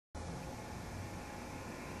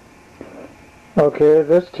Okay,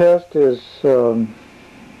 this test is to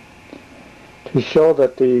show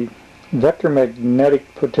that the vector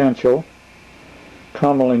magnetic potential,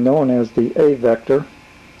 commonly known as the A vector,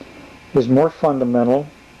 is more fundamental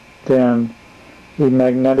than the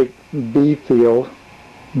magnetic B field,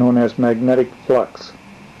 known as magnetic flux,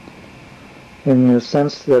 in the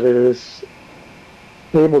sense that it is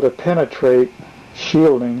able to penetrate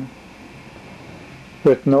shielding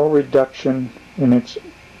with no reduction in its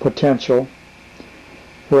potential,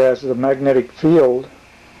 whereas the magnetic field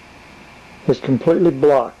is completely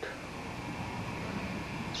blocked,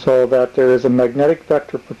 so that there is a magnetic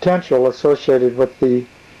vector potential associated with the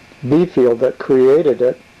B field that created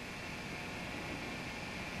it,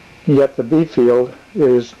 yet the B field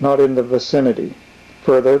is not in the vicinity.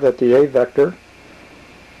 Further, that the A vector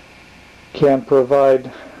can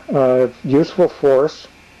provide useful force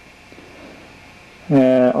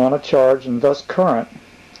on a charge and thus current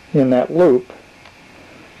in that loop.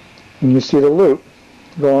 And you see the loop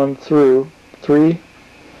going through 3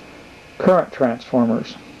 current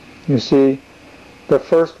transformers. You see the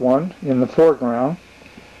first one in the foreground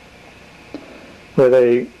with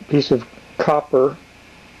a piece of copper,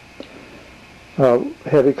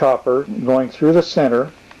 heavy copper, going through the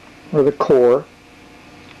center or the core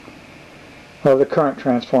of the current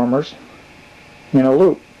transformers in a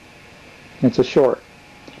loop. It's a short.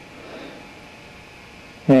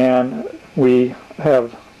 And we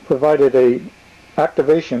have provided a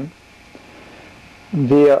activation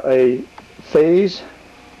via a phase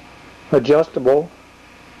adjustable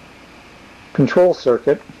control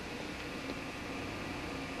circuit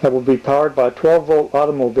that will be powered by a 12-volt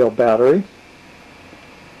automobile battery.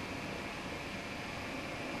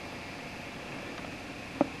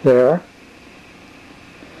 There.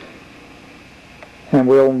 And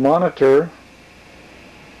we'll monitor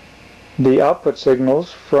the output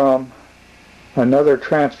signals from another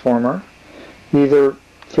transformer, either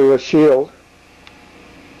through a shield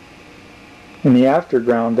in the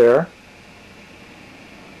afterground there,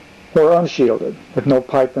 or unshielded with no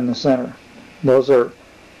pipe in the center. Those are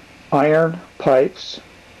iron pipes,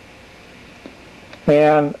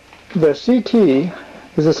 and the CT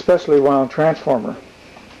is a specially wound transformer.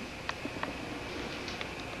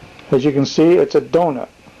 As you can see, it's a donut,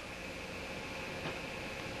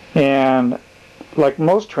 and like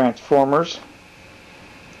most transformers,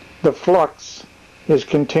 the flux is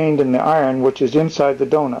contained in the iron, which is inside the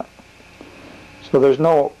donut. So there's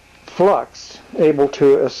no flux able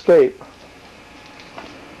to escape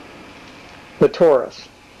the torus.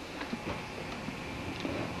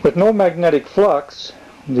 With no magnetic flux,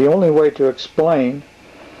 the only way to explain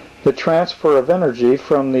the transfer of energy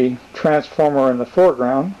from the transformer in the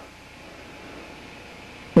foreground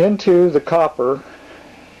into the copper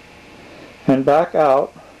and back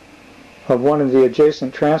out of one of the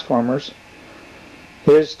adjacent transformers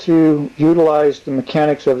is to utilize the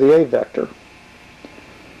mechanics of the A vector.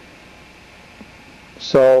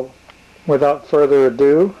 So, without further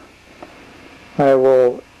ado, I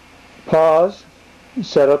will pause,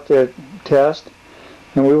 set up the test,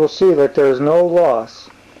 and we will see that there is no loss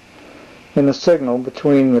in the signal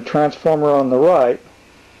between the transformer on the right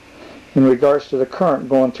in regards to the current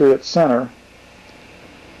going through its center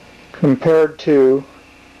compared to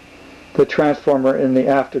the transformer in the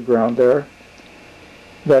afterground there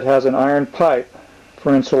that has an iron pipe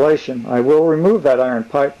for insulation. I will remove that iron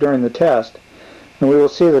pipe during the test, and we will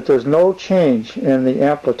see that there's no change in the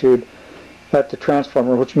amplitude at the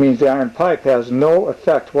transformer, which means the iron pipe has no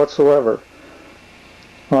effect whatsoever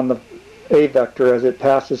on the A vector as it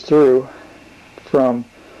passes through from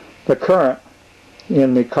the current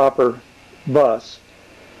in the copper bus,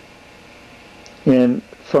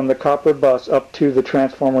 from the copper bus up to the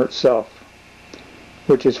transformer itself,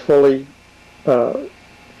 which is fully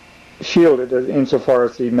shielded insofar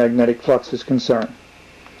as the magnetic flux is concerned.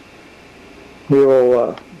 We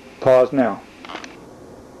will pause now.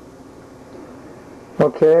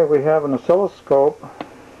 Okay, we have an oscilloscope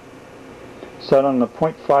set on the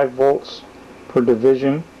 0.5 volts per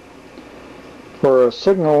division for a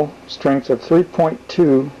signal strength of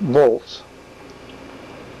 3.2 volts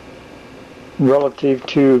relative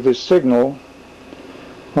to the signal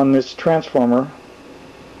on this transformer,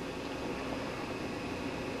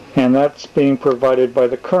 and that's being provided by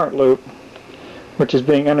the current loop, which is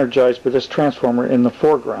being energized by this transformer in the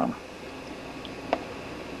foreground.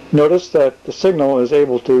 Notice that the signal is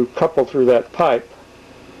able to couple through that pipe.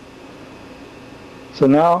 So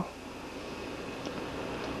now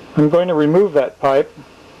I'm going to remove that pipe,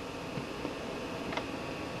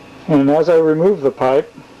 and as I remove the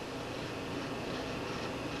pipe,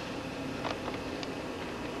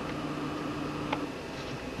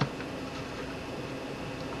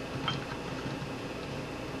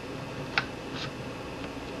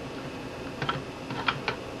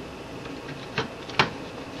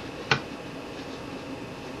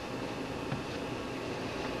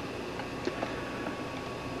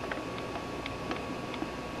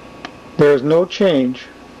 There is no change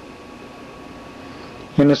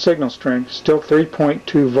in the signal strength, still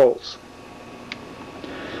 3.2 volts.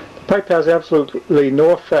 The pipe has absolutely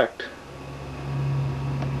no effect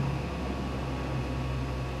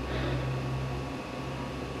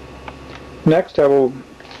Next, I will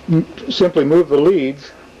simply move the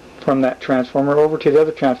leads from that transformer over to the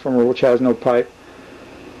other transformer, which has no pipe,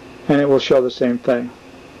 and it will show the same thing.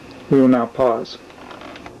 We will now pause.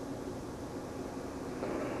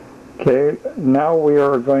 Okay, now we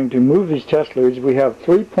are going to move these test leads. We have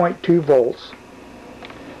 3.2 volts,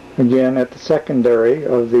 again at the secondary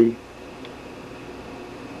of the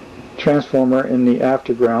transformer in the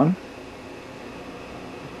afterground.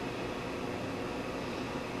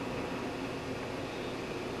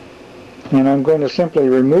 And I'm going to simply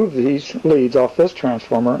remove these leads off this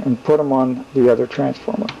transformer and put them on the other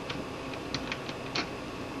transformer.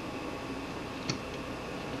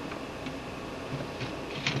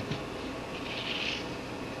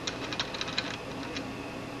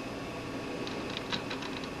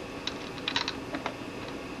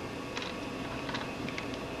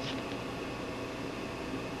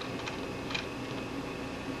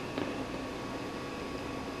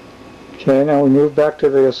 Okay, now we move back to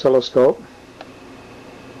the oscilloscope.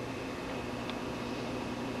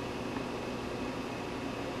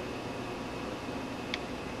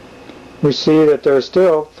 We see that there's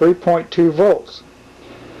still 3.2 volts.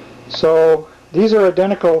 So these are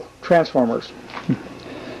identical transformers.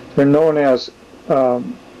 They're known as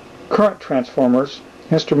current transformers,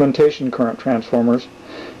 instrumentation current transformers,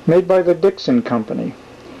 made by the Dixon Company.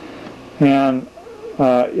 And in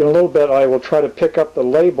a little bit I will try to pick up the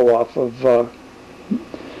label off of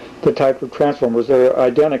the type of transformers. They're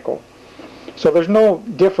identical. So there's no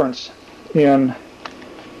difference in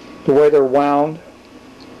the way they're wound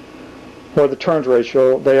or the turns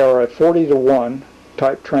ratio. They are a 40-to-1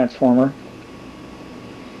 type transformer.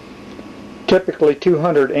 Typically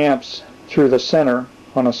 200 amps through the center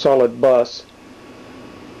on a solid bus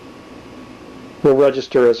will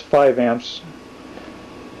register as 5 amps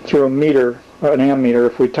through a meter, an ammeter,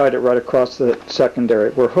 if we tied it right across the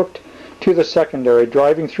secondary. We're hooked to the secondary,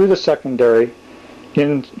 driving through the secondary,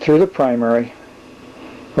 in through the primary,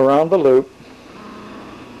 around the loop,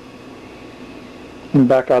 and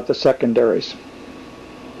back out the secondaries.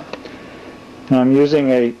 And I'm using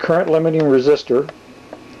a current limiting resistor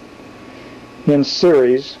in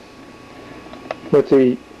series with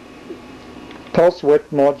the pulse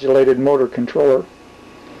width modulated motor controller.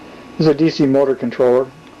 This is a DC motor controller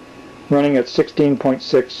running at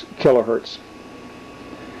 16.6 kilohertz.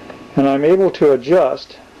 And I'm able to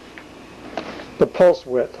adjust the pulse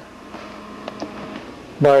width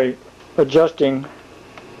by adjusting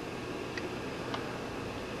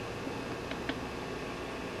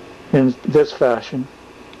in this fashion.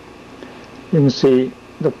 You can see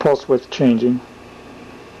the pulse width changing.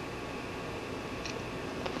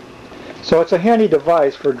 So it's a handy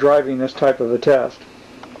device for driving this type of a test.